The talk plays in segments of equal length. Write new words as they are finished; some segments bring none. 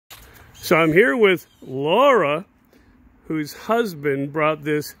So I'm here with Laura, whose husband brought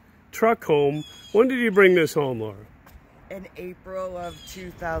this truck home. When did you bring this home, Laura? In April of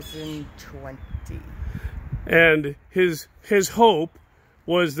 2020. And his hope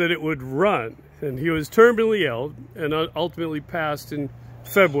was that it would run. And he was terminally ill and ultimately passed in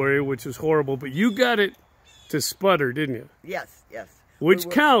February, which is horrible. But you got it to sputter, didn't you? Yes, yes. Which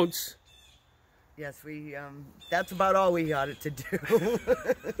counts. Yes, that's about all we got it to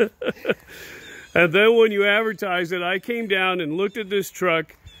do. And then when you advertised it, I came down and looked at this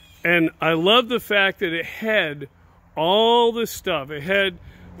truck, and I love the fact that it had all the stuff. It had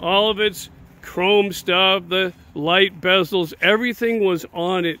all of its chrome stuff, the light bezels, everything was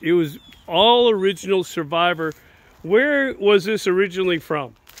on it. It was all original Survivor. Where was this originally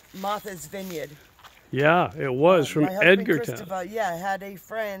from? Martha's Vineyard. Yeah, it was from Edgartown. Yeah, I had a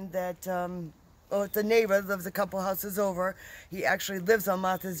friend that, it's a neighbor, lives a couple houses over. He actually lives on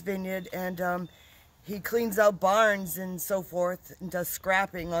Martha's Vineyard, and he cleans out barns and so forth and does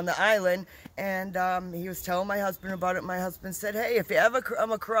scrapping on the island. And he was telling my husband about it. My husband said, hey, if you ever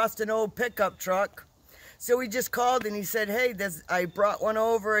come across an old pickup truck. So he just called and he said, hey, I brought one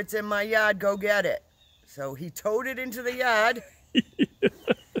over. It's in my yard. Go get it. So he towed it into the yard.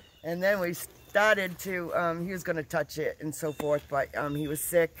 And then we started to, he was going to touch it and so forth, but he was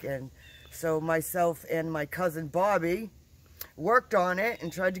sick. And so myself and my cousin Bobby worked on it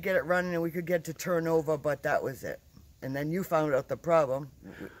and tried to get it running and we could get to turn over, but that was it. And then you found out the problem.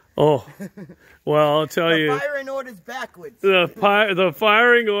 Oh, well, I'll tell you. The firing order's backwards. The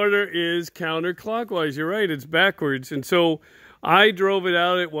firing order is counterclockwise. You're right, it's backwards. And so I drove it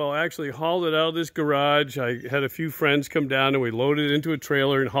out, actually hauled it out of this garage. I had a few friends come down and we loaded it into a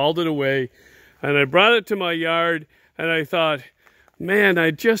trailer and hauled it away. And I brought it to my yard and I thought, man,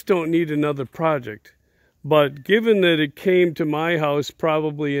 I just don't need another project. But given that it came to my house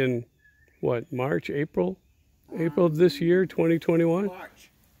probably in, what, March, April? April of this year, 2021?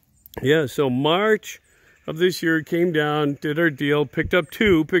 March. Yeah, so March of this year, came down, did our deal, picked up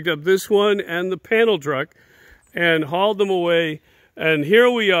this one and the panel truck, and hauled them away. And here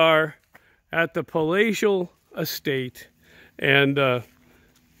we are at the palatial estate. And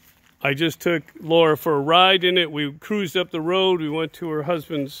I just took Laura for a ride in it. We cruised up the road. We went to her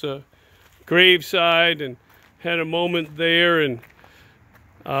husband's graveside and had a moment there. And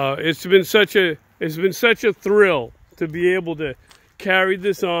it's been such a thrill to be able to carry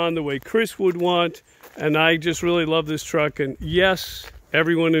this on the way Chris would want. And I just really love this truck. And yes,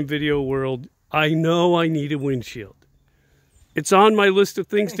 everyone in video world, I know I need a windshield. It's on my list of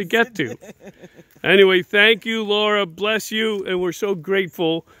things to get to. Anyway, thank you, Laura. Bless you. And we're so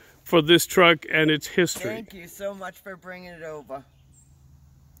grateful for this truck and its history. Thank you so much for bringing it over.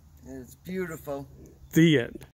 It's beautiful. The end.